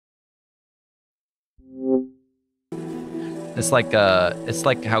It's like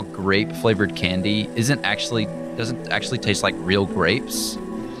how grape flavored candy doesn't actually taste like real grapes.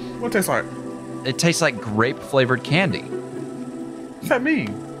 What it tastes like? It tastes like grape flavored candy. What's that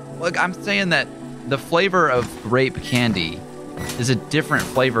mean? Look, I'm saying that the flavor of grape candy is a different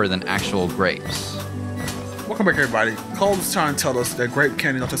flavor than actual grapes. Welcome back, everybody. Cole is trying to tell us that grape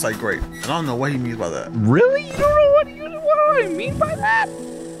candy don't taste like grape. And I don't know what he means by that. Really? You don't know what do I mean by that?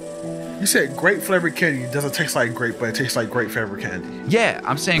 You said grape flavored candy doesn't taste like grape, but it tastes like grape flavored candy. Yeah,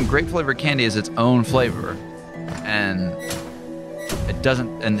 I'm saying grape flavored candy is its own flavor. And it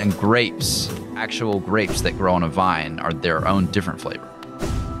doesn't, and grapes, actual grapes that grow on a vine are their own different flavor.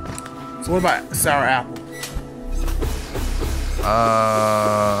 So what about sour apple?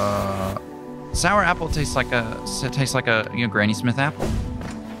 Sour apple tastes like a Granny Smith apple.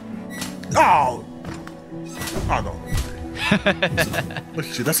 Oh no. Look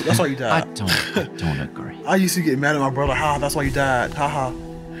at you. That's why you died. I don't agree. I used to get mad at my brother. Ha, that's why you died. Ha ha.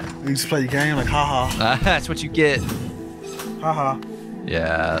 We used to play the game like ha ha. That's what you get. Ha ha.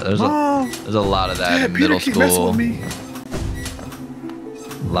 Yeah, there's a lot of that in middle Peter, keep messing school. with me.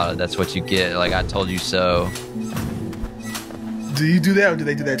 A lot of that's what you get. Like I told you so. Do you do that, or do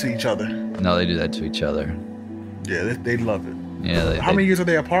they do that to each other? No, they do that to each other. Yeah, they love it. Yeah. How many years are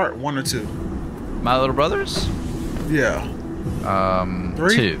they apart? 1 or 2? My little brothers? Yeah.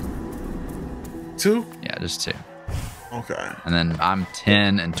 3? 2? Yeah, just 2. Okay. And then I'm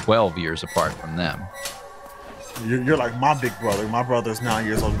 10 and 12 years apart from them. You're like my big brother. My brother's 9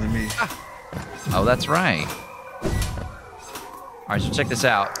 years older than me. Oh, that's right. All right, so check this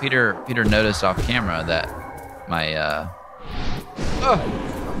out. Peter noticed off camera that my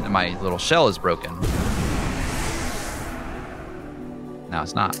little shell is broken. Now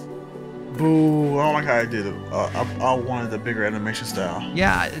it's not. Boo! I don't like how I did it. I wanted a bigger animation style.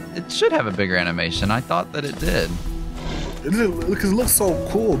 Yeah, it should have a bigger animation. I thought that it did. Because it looks so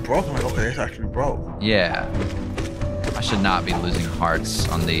cool, broken. Like, okay, it's actually broke. Yeah. I should not be losing hearts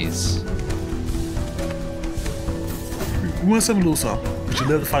on these. You want something, lose something. But you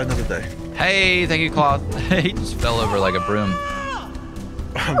live to fight another day. Hey, thank you, Claude. He just fell over like a broom.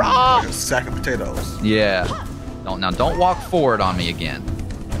 Like a sack of potatoes. Yeah. Don't walk forward on me again.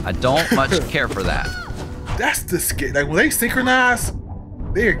 I don't much care for that. That's the scare. Like when they synchronize,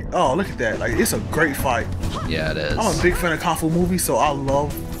 look at that. Like it's a great fight. Yeah, it is. I'm a big fan of Kung Fu movies, so I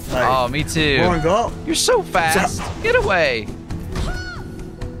love. Like, oh, me too. Growing up. You're so fast. Get away.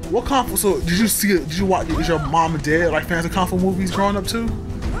 What Kung Fu? So did you see it? Did you watch? Is your mom and dad like fans of Kung Fu movies growing up too?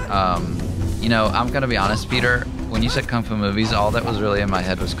 You know, I'm gonna be honest, Peter. When you said Kung Fu movies, all that was really in my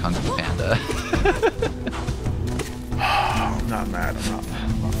head was Kung Fu Panda. I'm not mad.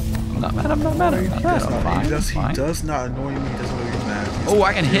 I'm not mad. He does not annoy me. He doesn't really get mad. Oh,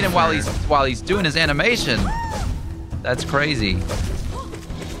 I can hit him while he's doing his animation. That's crazy.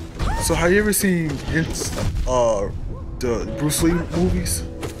 So have you ever seen the Bruce Lee movies?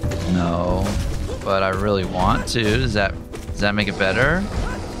 No, but I really want to. Does that make it better?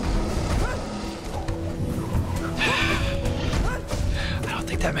 I don't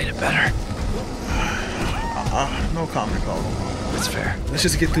think that made it better. No comment, Cole. That's fair. Let's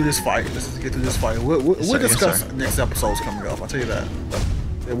just get through this fight. We'll discuss next episodes coming up. I'll tell you that.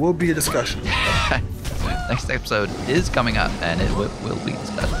 There will be a discussion. Next episode is coming up, and it will be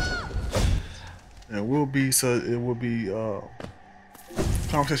discussed. And it will be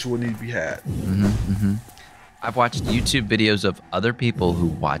conversation will need to be had. I've watched YouTube videos of other people who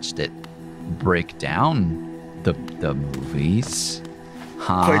watched it break down the movies.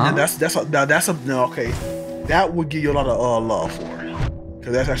 Huh? Okay, okay. That would give you a lot of love for it,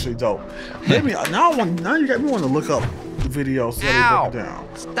 because that's actually dope. Maybe now you got me want to look up the videos so they break it down.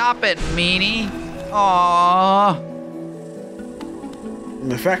 Stop it, meanie. Aww.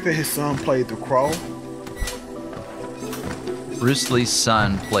 And the fact that his son played the Crow. Bruce Lee's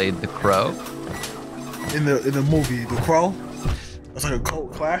son played the Crow in the movie The Crow. That's like a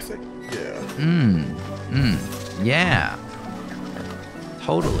cult classic. Yeah. Yeah.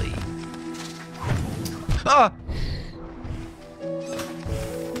 Totally. Ah!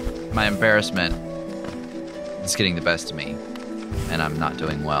 My embarrassment is getting the best of me, and I'm not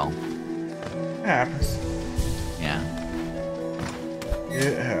doing well. It happens. Yeah.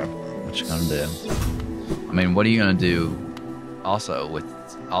 It happens. What you gonna do? I mean, what are you gonna do also with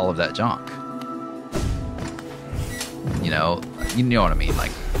all of that junk? You know what I mean,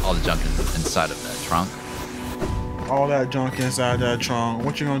 like all the junk inside of that trunk. All that junk inside that trunk.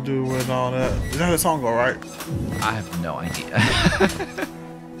 What you gonna do with all that? Is that how the song go, right? I have no idea.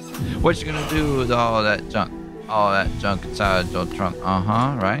 What you gonna do with all that junk? All that junk inside your trunk.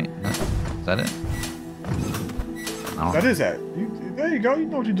 Right? Is that it? Oh. That is that. There you go. You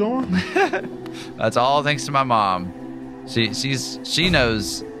know what you're doing. That's all thanks to my mom. She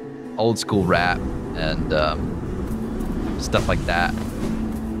knows old school rap and stuff like that.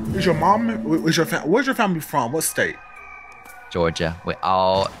 Is your mom? Where's your family from? What state? Georgia. We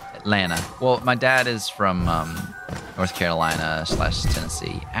all Atlanta. Well, my dad is from North Carolina /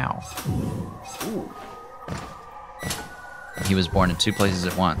 Tennessee. Ow. Ooh. He was born in 2 places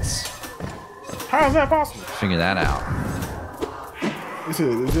at once. How is that possible? Figure that out.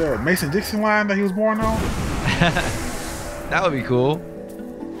 Is there a Mason-Dixon line that he was born on? That would be cool.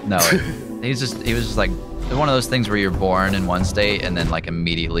 No, he was just like one of those things where you're born in one state and then like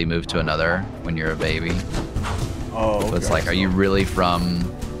immediately move to another when you're a baby. Oh, okay. So it's like, are you really from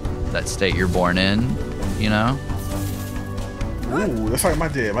that state you're born in? You know? Ooh, that's like my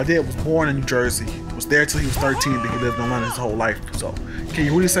dad. My dad was born in New Jersey. Was there till he was 13. Then he lived in Atlanta his whole life. So, can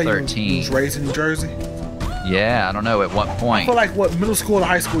you really say he was raised in New Jersey? Yeah, I don't know at what point. I feel like what middle school or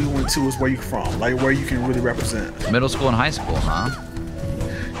high school you went to is where you're from, like where you can really represent. Middle school and high school, huh?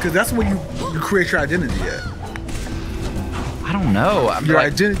 Because that's where you create your identity at. I don't know. Your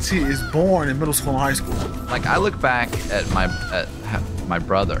identity is born in middle school and high school. Like I look back at my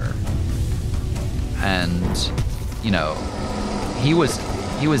brother, and you know, he was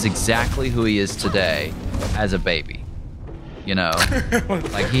exactly who he is today as a baby. You know,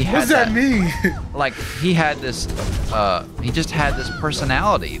 like he had. What does that mean? Like he had this, he just had this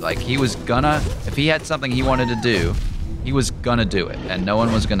personality. Like he was gonna, if he had something he wanted to do, he was gonna do it, and no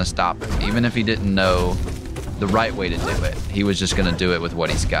one was gonna stop him, even if he didn't know the right way to do it. He was just gonna do it with what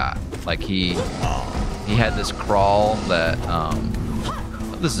he's got. Like he had this crawl that.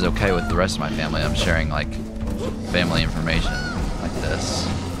 This is okay with the rest of my family. I'm sharing like family information like this,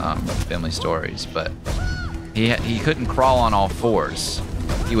 family stories, but. He couldn't crawl on all fours.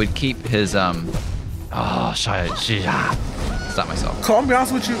 He would keep his stop myself. Cole, I'll be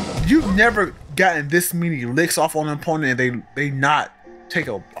honest with you. You've never gotten this many licks off on an opponent and they not take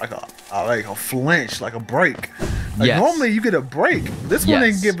a flinch, like a break. Like yes. Normally you get a break. This one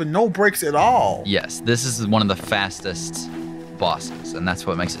ain't giving no breaks at all. Yes, this is one of the fastest bosses, and that's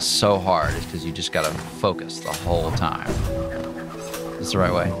what makes it so hard. Is because you just gotta focus the whole time. It's the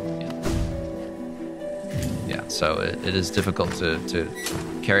right way. Yeah, so it is difficult to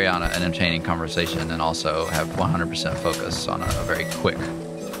carry on an entertaining conversation and also have 100% focus on a very quick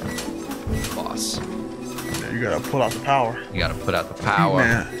boss. Yeah, you gotta pull out the power. You gotta put out the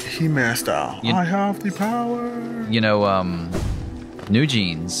power. He-Man style. I have the power. You know, New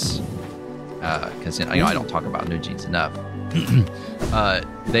Jeans, because you know I don't talk about New Jeans enough.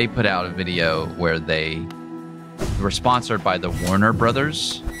 They put out a video where they were sponsored by the Warner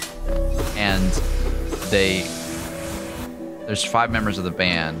Brothers, and there's 5 members of the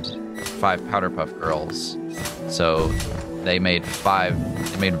band, 5 Powder Puff Girls. So they made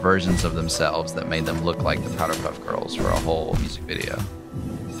versions of themselves that made them look like the Powder Puff Girls for a whole music video.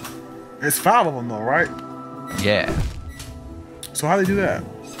 It's 5 of them though, right? Yeah. So how do they do that?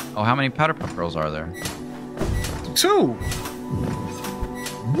 Oh, how many Powder Puff Girls are there? 2.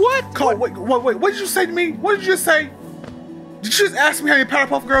 What? Cole, wait, what did you say to me? What did you just say? Did you just ask me how many Powder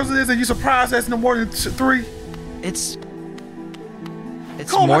Puff Girls it is and you surprised that's no more than 3? It's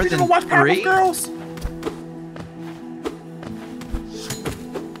Cole, more did you than go watch Powder 3? Puff Girls?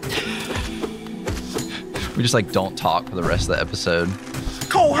 We just like don't talk for the rest of the episode.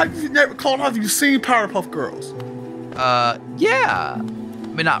 Cole, have you seen Powder Puff Girls? Yeah. I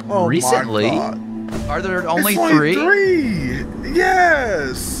mean, not recently. My God. Are there only it's 3? 3.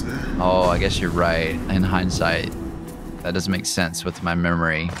 Yes. Oh, I guess you're right. In hindsight, that doesn't make sense with my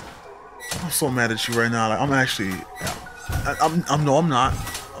memory. I'm so mad at you right now. Like, I'm actually, I'm not.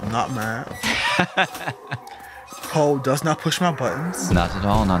 I'm not mad. Cole does not push my buttons. Not at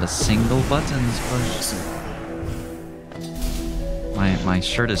all. Not a single button's pushed. My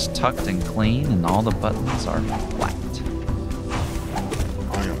shirt is tucked and clean, and all the buttons are flat.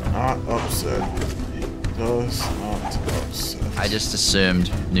 I am not upset. He does not upset. I just assumed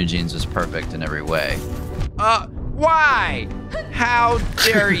New Jeans was perfect in every way. Why? How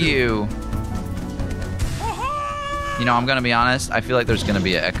dare you? You know, I'm gonna be honest. I feel like there's gonna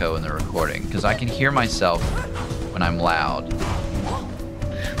be an echo in the recording because I can hear myself when I'm loud.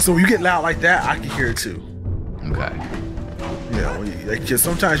 So when you get loud like that, I can hear it too. Okay. Yeah, like, cause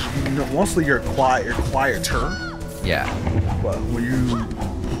sometimes mostly you're quieter. Yeah.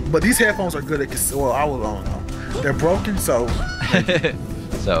 But these headphones are good at. Well, I don't know. They're broken, so.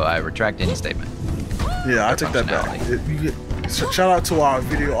 So I retract any statement. Yeah, I take that back. Shout out to our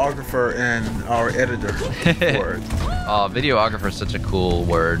videographer and our editor. Videographer is such a cool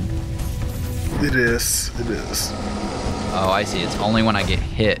word. It is. It is. Oh, I see. It's only when I get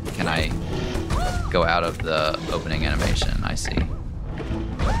hit can I go out of the opening animation. I see.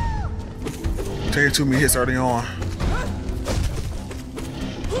 Take too many hits early on.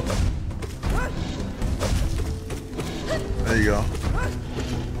 There you go.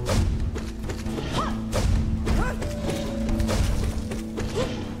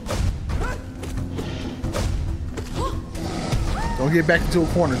 Don't get back into a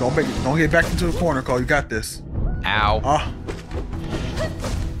corner. Don't get back into a corner, Cole. You got this. Ow. Ah.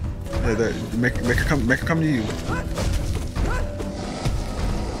 There. Make her come to you.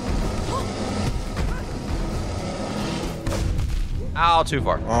 Ow, too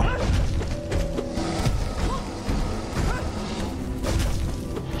far.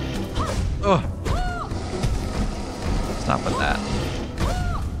 Ugh. Stop with that.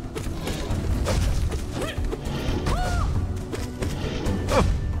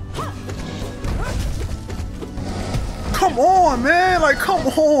 Come on, man! Like, come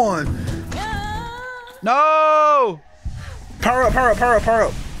on! No! Power up!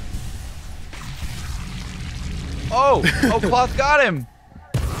 Oh, Cloth got him.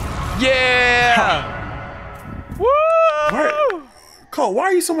 Yeah! Woo! Cole, why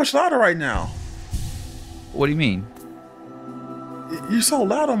are you so much louder right now? What do you mean? You're so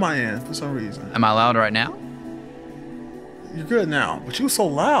loud on my end for some reason. Am I loud right now? You're good now, but you were so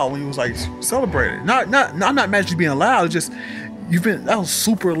loud when you was like celebrating. I'm not mad at you being loud. It's just that was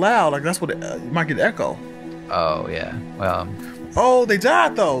super loud. Like that's what you might get echo. Oh yeah. Well. Oh, they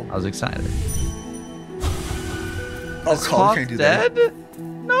died though. I was excited. Oh, Cole, you can't do that. Dead?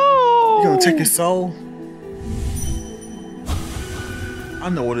 No. You gonna take his soul? I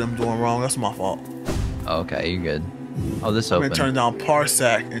know what I'm doing wrong. That's my fault. Okay, you're good. Oh, this I've open. been turning down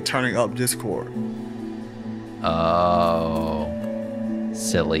Parsec and turning up Discord. Oh,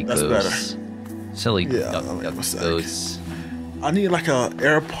 silly That's goose. better. Silly Yeah, goose. I need like a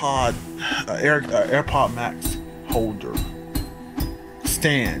AirPod Max holder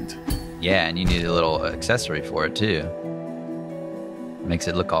stand. Yeah, and you need a little accessory for it too. Makes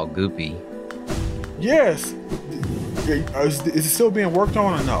it look all goopy. Yes. Is it still being worked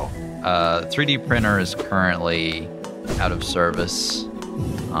on or no? 3D printer is currently out of service.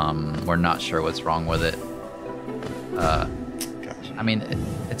 We're not sure what's wrong with it. Gotcha. I mean,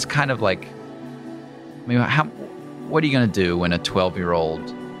 it's kind of like, what are you gonna do when a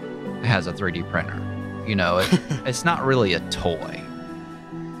 12-year-old has a 3D printer? You know, it's not really a toy.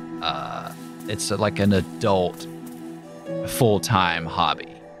 It's like an adult full-time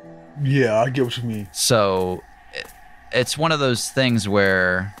hobby. Yeah, I get what you mean. So it's one of those things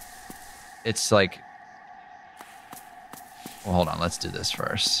where it's like, well, hold on, let's do this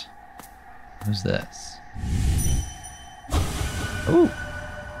first. Who's this? Ooh.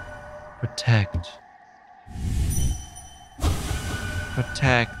 Protect.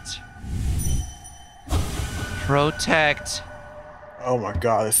 Oh my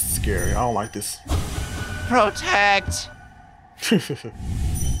god, this is scary. I don't like this. Protect.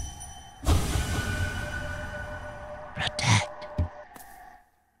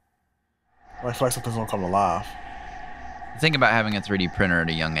 I feel like something's gonna come alive. Think about having a 3D printer at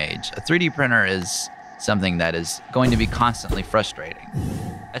a young age. A 3D printer is something that is going to be constantly frustrating.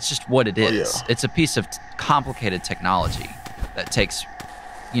 That's just what it is. Oh, yeah. It's a piece of complicated technology that takes,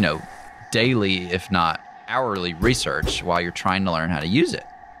 daily, if not hourly research while you're trying to learn how to use it.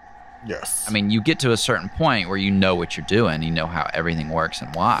 Yes. I mean, you get to a certain point where you know what you're doing, you know how everything works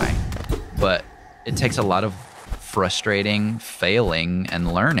and why, but it takes a lot of frustrating, failing,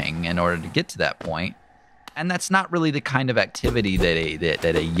 and learning in order to get to that point. And that's not really the kind of activity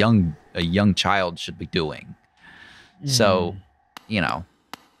that a young child should be doing. So,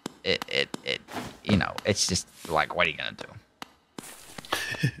 it's just like, what are you gonna do?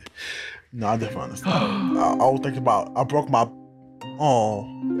 No, I definitely understand. I was thinking about, I broke my,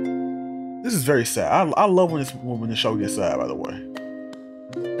 this is very sad. I love when the show gets sad, by the way.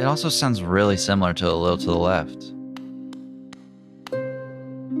 It also sounds really similar to A Little to the Left.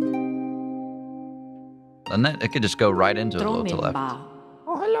 Doesn't it? It could just go right into A Little to the Left.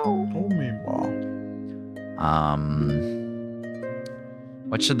 Oh, hello.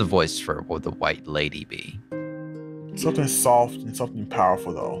 What should the voice for the white lady be? Something soft and something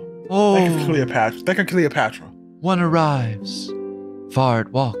powerful, though. Oh. Think of Cleopatra. One arrives. Far it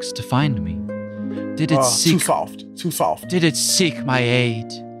walks to find me. Did it seek... Too soft. Did it seek my aid?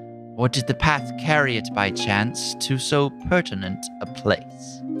 Or did the path carry it by chance to so pertinent a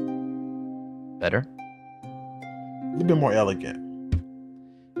place? Better? A little bit more elegant.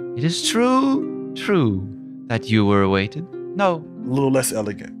 It is true, that you were awaited. No. A little less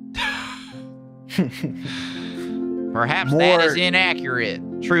elegant. Perhaps that is inaccurate.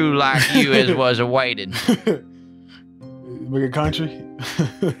 True like you as was awaited. Bigger country.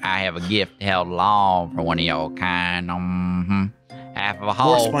 I have a gift held long for one of your kind. Half of a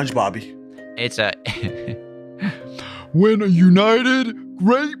whole. More SpongeBobby. It's a... When united,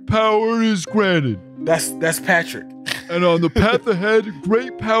 great power is granted. That's Patrick. And on the path ahead,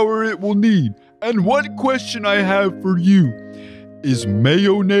 great power it will need. And one question I have for you. Is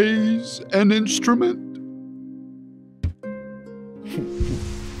mayonnaise an instrument?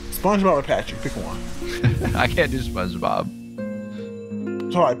 SpongeBob or Patrick? Pick one. I can't do SpongeBob.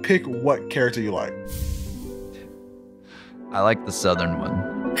 So I pick what character you like. I like the southern one.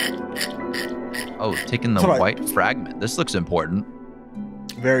 Oh, taking the white fragment. This looks important.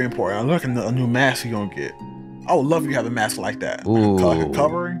 Very important. I'm looking at a new mask you're gonna get. I would love if you have a mask like that. Ooh. Like a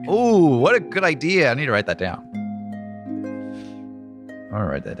covering. Ooh, what a good idea. I need to write that down. I'll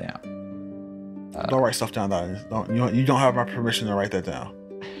write that down. Don't write stuff down. You don't have my permission to write that down.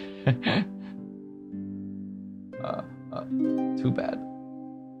 Too bad.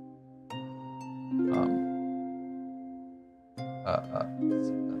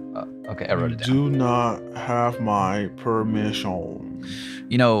 Okay, I wrote it down. Do not have my permission.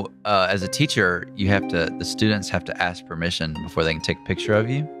 You know, as a teacher, the students have to ask permission before they can take a picture of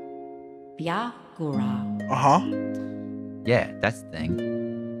you. Uh-huh. Yeah, that's the thing.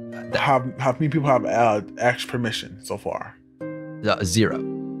 How many people have asked permission so far? 0.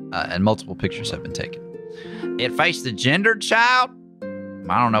 And multiple pictures have been taken. It faced the gendered child?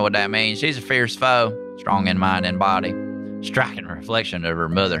 I don't know what that means. She's a fierce foe, strong in mind and body, striking reflection of her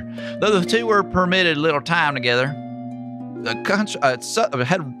mother. Though the two were permitted little time together, the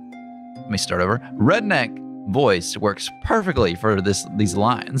let me start over. Redneck voice works perfectly for these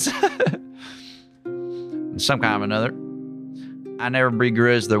lines. Some kind of another. I never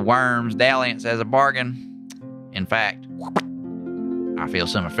begrudge the worm's dalliance as a bargain. In fact, I feel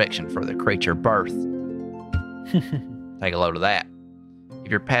some affection for the creature birth. Take a load of that.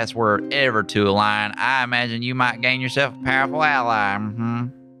 If your paths were ever to align, I imagine you might gain yourself a powerful ally.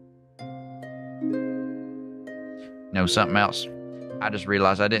 Know something else? I just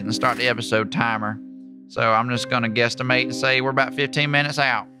realized I didn't start the episode timer. So I'm just going to guesstimate and say we're about 15 minutes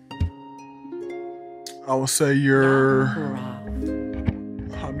out. I would say you're...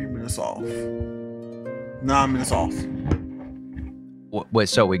 How many minutes off? 9 minutes off. Wait,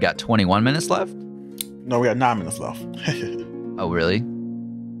 so we got 21 minutes left? No, we got 9 minutes left. Oh, really?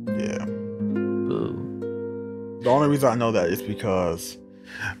 Yeah. Boo. The only reason I know that is because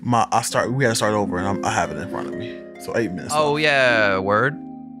we had to start over and I have it in front of me. So 8 minutes Oh, left. yeah, word.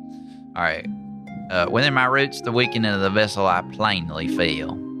 All right. Within my roots, the weakening of the vessel I plainly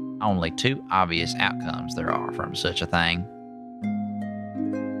feel. Only 2 obvious outcomes there are from such a thing.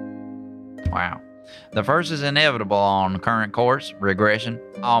 Wow. The first is inevitable on current course, regression.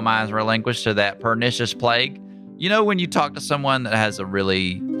 All minds relinquished to that pernicious plague. You know when you talk to someone that has a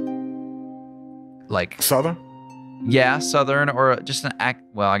really, like... Southern? Yeah, Southern, or just an act...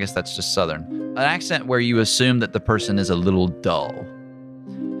 Well, I guess that's just Southern. An accent where you assume that the person is a little dull.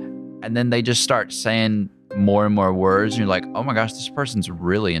 And then they just start saying more and more words, and you're like, oh my gosh, this person's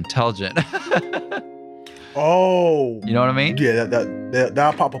really intelligent. Oh. You know what I mean? Yeah,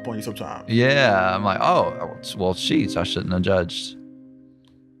 that'll pop up on you sometimes. Yeah, I'm like, oh, well, she's, I shouldn't have judged.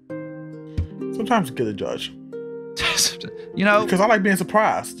 Sometimes you get a judge. You know? Because I like being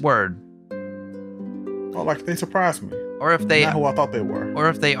surprised. Word. Oh, like they surprised me. Or if they... Not who I thought they were. Or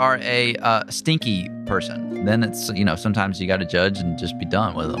if they are a stinky person, then it's, you know, sometimes you got to judge and just be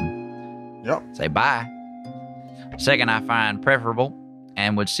done with them. Yep. Say bye. Second, I find preferable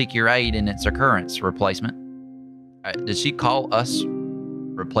and would seek your aid in its occurrence replacement. Did she call us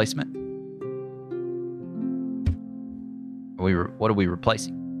replacement? What are we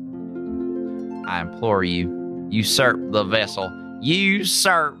replacing? I implore you, usurp the vessel.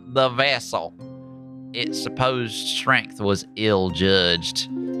 Usurp the vessel. Its supposed strength was ill-judged.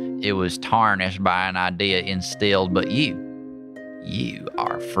 It was tarnished by an idea instilled, but you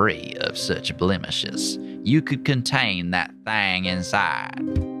are free of such blemishes. You could contain that thing inside.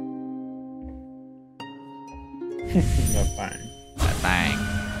 That thing.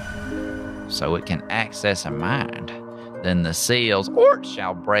 So it can access a mind. Then the seals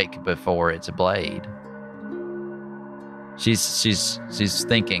shall break before its blade. She's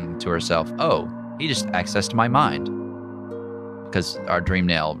thinking to herself, oh, he just accessed my mind. Because our dream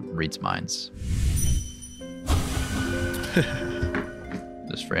nail reads minds.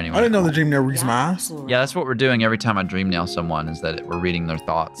 Just for anyone. I didn't know the dream nail reads minds. Yeah, that's what we're doing every time I dream nail someone, is that we're reading their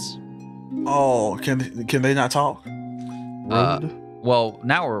thoughts. Oh, can they not talk? Well,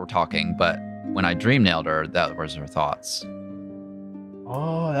 now we're talking, but when I dream nailed her, that was her thoughts.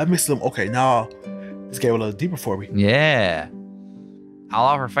 Oh, that makes them okay. Now, this get a little deeper for me. Yeah. I'll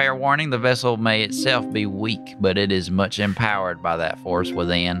offer fair warning. The vessel may itself be weak, but it is much empowered by that force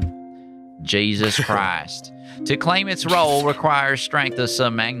within. Jesus Christ. To claim its role requires strength of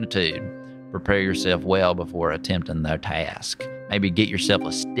some magnitude. Prepare yourself well before attempting the task. Maybe get yourself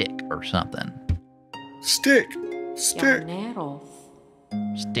a stick or something. Stick. Stick.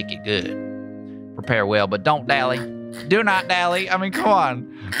 Stick it good. Prepare well, but don't dally. Do not dally. I mean, come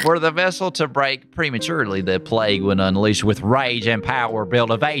on. Were the vessel to break prematurely, the plague would unleash with rage and power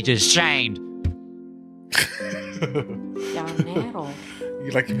built of ages chained.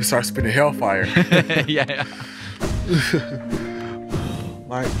 You like you start spitting hellfire. Yeah.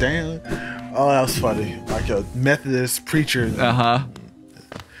 Like, damn. Oh, that was funny. Like a Methodist preacher in the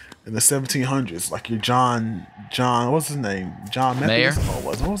 1700s. Like your John, what's his name? John Methodist? Mayer? Oh,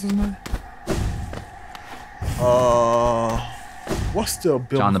 what was his name? What's the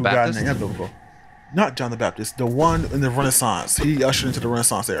biblical John the guy Baptist? name? Not biblical. Not John the Baptist. The one in the Renaissance. He ushered into the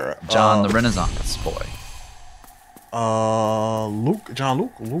Renaissance era. John the Renaissance boy. John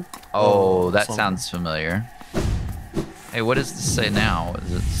Luke. Oh, that something. sounds familiar. Hey, what does this say now?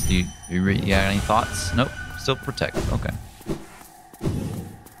 Is it, you got any thoughts? Nope. Still protect. Okay.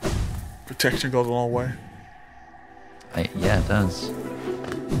 Protection goes a long way. Yeah, it does.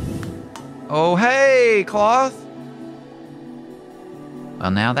 Oh, hey, Cloth.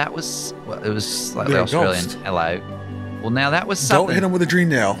 Well, now that was... Well, it was slightly They're Australian. ghosts. Hello. Well, now that was something. Don't hit him with a dream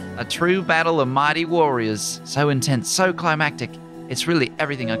nail. A true battle of mighty warriors. So intense, so climactic. It's really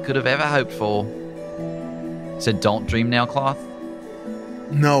everything I could have ever hoped for. Said don't dream nail, Cloth?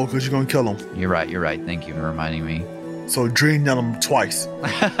 No, because you're going to kill him. You're right. Thank you for reminding me. So dream nail him twice.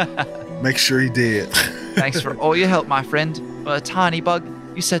 Make sure he did. Thanks for all your help, my friend. But a tiny bug,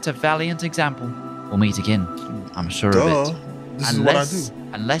 you set a valiant example. We'll meet again. I'm sure of it. This is what I do.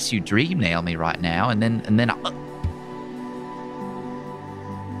 Unless you dream nail me right now, and then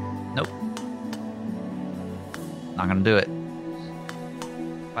nope. Not gonna do it.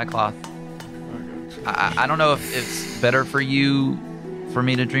 Bye, Cloth. I don't know if it's better for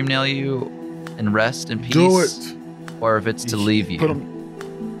me to dream nail you and rest in peace. Do it. Or if it's to leave you. Put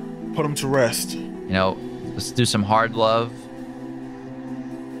him to rest. You know, let's do some hard love.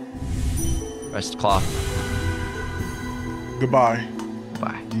 Rest, Cloth. Goodbye.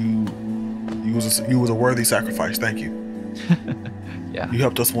 Bye. You was a worthy sacrifice. Thank you. Yeah. You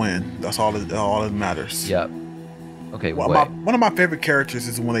helped us win. That's all that matters. Yep. Okay. Well, one of my favorite characters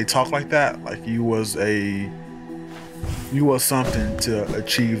is when they talk like that. Like you was something to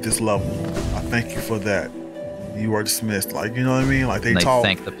achieve this level. I thank you for that. You are dismissed. Like, you know what I mean? Like they talk.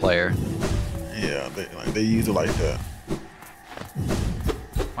 Thank the player. Yeah. They use it like that.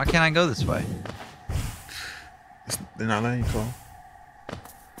 Why can't I go this way? They're not letting you go.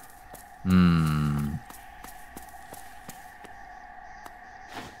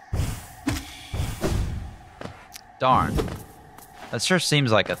 Darn. That sure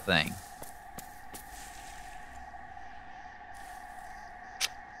seems like a thing.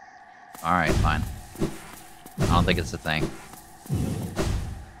 Alright, fine. I don't think it's a thing.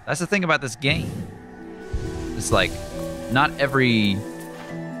 That's the thing about this game. It's like, not every,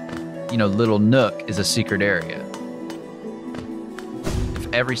 little nook is a secret area.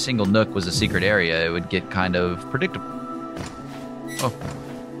 If every single nook was a secret area, it would get kind of predictable. Oh.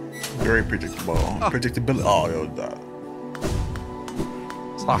 Very predictable. Predictability. Oh, it'll die.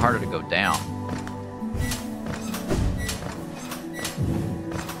 It's a lot harder to go down.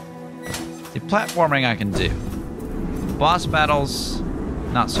 The platforming I can do. Boss battles,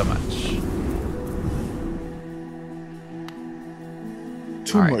 not so much.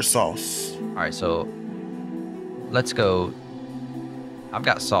 Too much sauce. Alright, so let's go. I've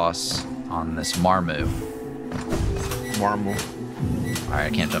got sauce on this Marmu.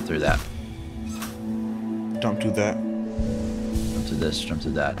 Alright, I can't jump through that. Jump through that. Jump to this, jump to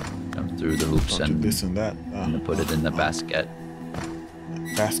that. Jump through the hoops Jump and to this and that. and put it in the basket.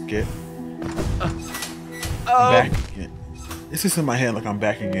 Basket. Oh! Back again. It's just in my head like I'm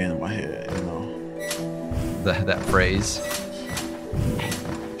back again in my head, That phrase.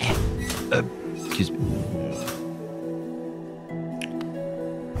 Excuse me.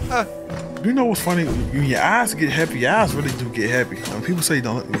 You know what's funny? When your eyes get heavy, your eyes really do get heavy. When people say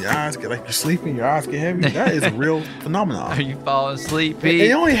when your eyes get like you're sleeping, your eyes get heavy. That is a real phenomenon. Are you falling asleep, Pete?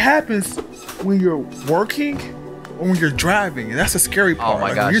 It only happens when you're working or when you're driving, and that's the scary part. Oh my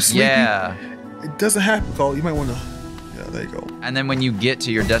Like, gosh, when you're sleeping, yeah. It doesn't happen, Cole. You might want to. Yeah, there you go. And then when you get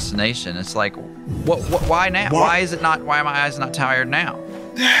to your destination, it's like, why now? Why? Why am my eyes not tired now?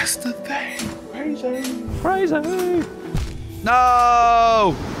 That's the thing. Crazy. Crazy.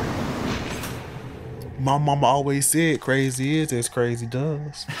 No. My mama always said crazy is as crazy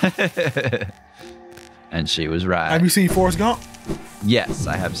does. And she was right. Have you seen Forrest Gump? Yes,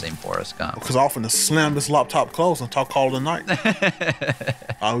 I have seen Forrest Gump. Because I often slam this laptop closed and call it a night.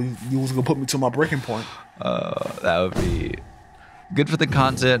 You was going to put me to my breaking point. That would be good for the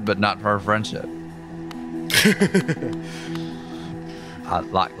content, but not for our friendship.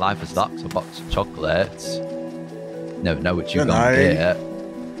 Life is like a box of chocolates. Never know what you're gonna get.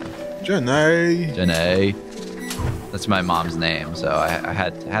 Janae. That's my mom's name, so I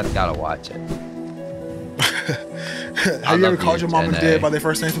had gotta watch it. Have you ever called your mom and dad by their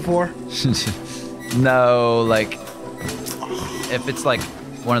first names before? No, like if it's like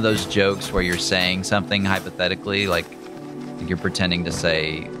one of those jokes where you're saying something hypothetically, like you're pretending to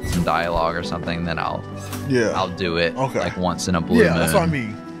say some dialogue or something, then I'll do it like once in a blue moon. Yeah, that's what I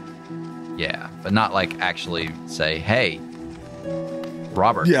mean. Yeah, but not like actually say, "Hey,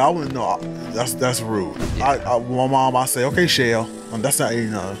 Robert." Yeah, I wouldn't know. That's rude. Yeah. My mom, I say, "Okay, Shell." That's not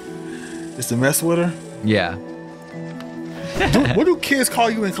it's to mess with her. Yeah. What do kids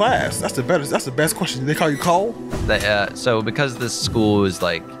call you in class? That's the best question. They call you Cole? So because this school is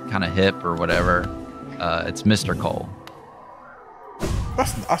like kind of hip or whatever, it's Mr. Cole.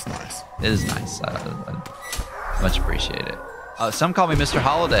 That's nice. It is nice. I much appreciate it. Some call me Mr.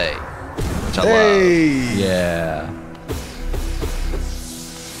 Holiday, which I love. Yeah.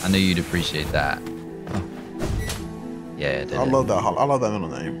 I knew you'd appreciate that. Oh. Yeah, I love that. I love that middle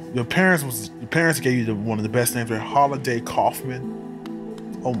name. Your parents gave you one of the best names. Holiday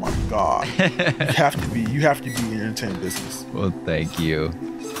Kaufman. Oh my God. you have to be in the entertainment business. Well, thank you.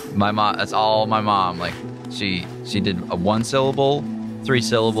 My mom. That's all my mom. Like she did a 1-syllable,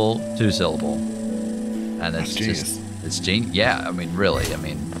 3-syllable, 2-syllable, and it's genius. It's genius. Yeah, I mean, really. I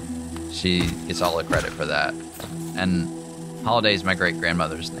mean, she gets all the credit for that. And Holiday is my great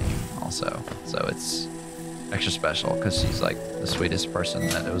grandmother's name, also. So it's extra special because she's like the sweetest person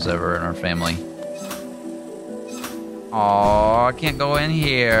that was ever in our family. Oh, I can't go in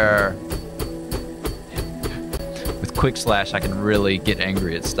here. With Quick Slash, I can really get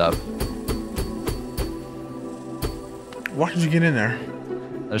angry at stuff. Why did you get in there?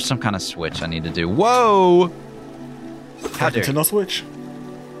 There's some kind of switch I need to do. Whoa! How dare you? Nintendo Switch?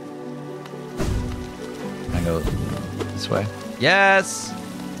 Can I go this way? Yes!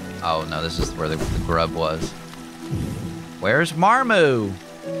 Oh no, this is where the grub was. Where's Marmoo?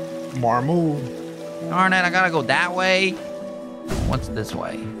 Marmoo. Darn it, I gotta go that way. What's this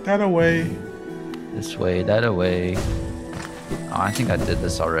way? That away. This way, that away. Oh, I think I did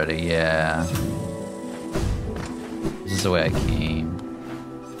this already, yeah. This is the way I came.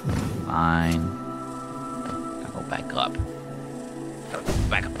 Fine. Gotta go back up. Gotta go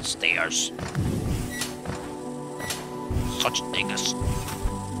back up the stairs. Such things.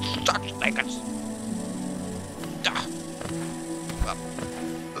 Such things.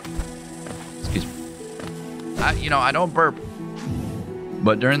 Excuse me. I don't burp.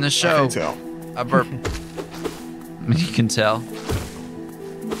 But during the show, I burp. You can tell.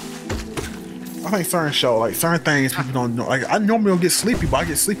 I think certain things people don't know. Like I normally don't get sleepy, but I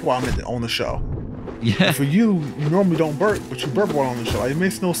get sleepy while I'm on the show. Yeah. For you normally don't burp, but you burp while on the show. Like, it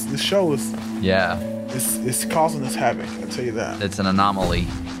makes the show is. Yeah. It's causing us havoc. I'll tell you that. It's an anomaly.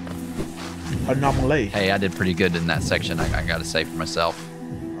 Anomaly. Hey, I did pretty good in that section. I gotta say for myself.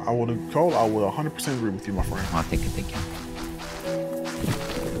 I would 100% agree with you, my friend. Oh, thank you.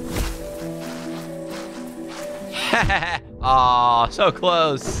 Aw, so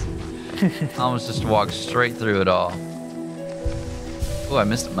close. I almost just walked straight through it all. Oh, I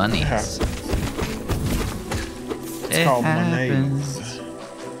missed monies. It's called Monets.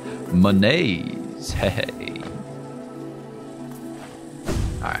 Monets. Hey.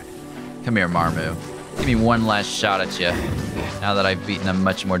 Alright. Come here, Marmoo. Give me one last shot at you. Now that I've beaten a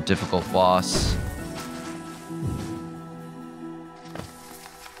much more difficult boss.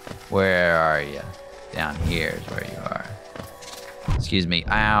 Where are you? Down here is where you are. Excuse me.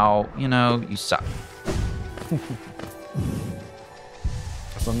 Ow. You suck.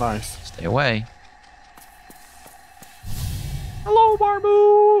 That's so nice. Stay away. Hello,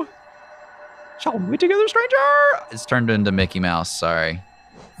 Marmoo. Shall we together, stranger? It's turned into Mickey Mouse. Sorry.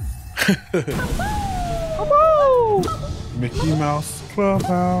 Hello. Mickey Mouse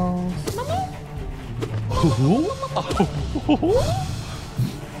Clubhouse.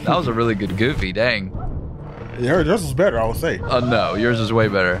 That was a really good Goofy. Dang. Yeah, yours was better, I would say. Oh no, yours is way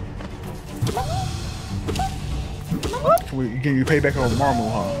better. Can you pay back on Marmoo,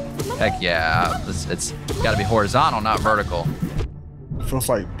 huh? Heck yeah. It's got to be horizontal, not vertical. feels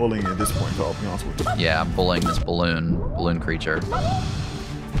like bullying at this point, I'll be honest with you. Yeah, I'm bullying this balloon creature.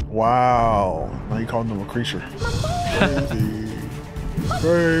 Wow. Now you calling him a creature. Crazy.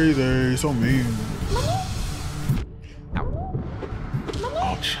 Crazy. So mean. Ow.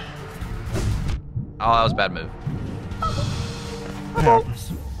 Ouch. Oh, that was a bad move. What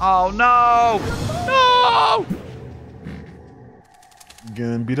happens? Oh, no! No!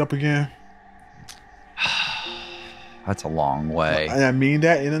 Getting beat up again. That's a long way. And I mean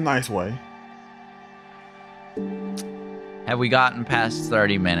that in a nice way. Have we gotten past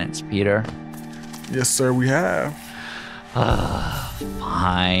 30 minutes, Peter? Yes, sir, we have.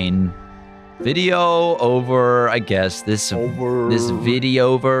 Fine. Video over, I guess. This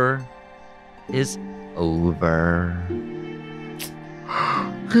videover is over.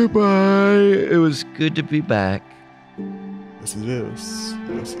 Goodbye. It was good to be back. Yes, it is.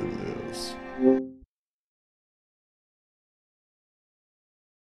 Yes, it is.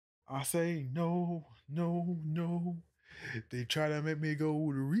 I say no, no, no. They try to make me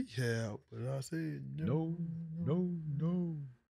go to rehab, but I say no, No, no, no.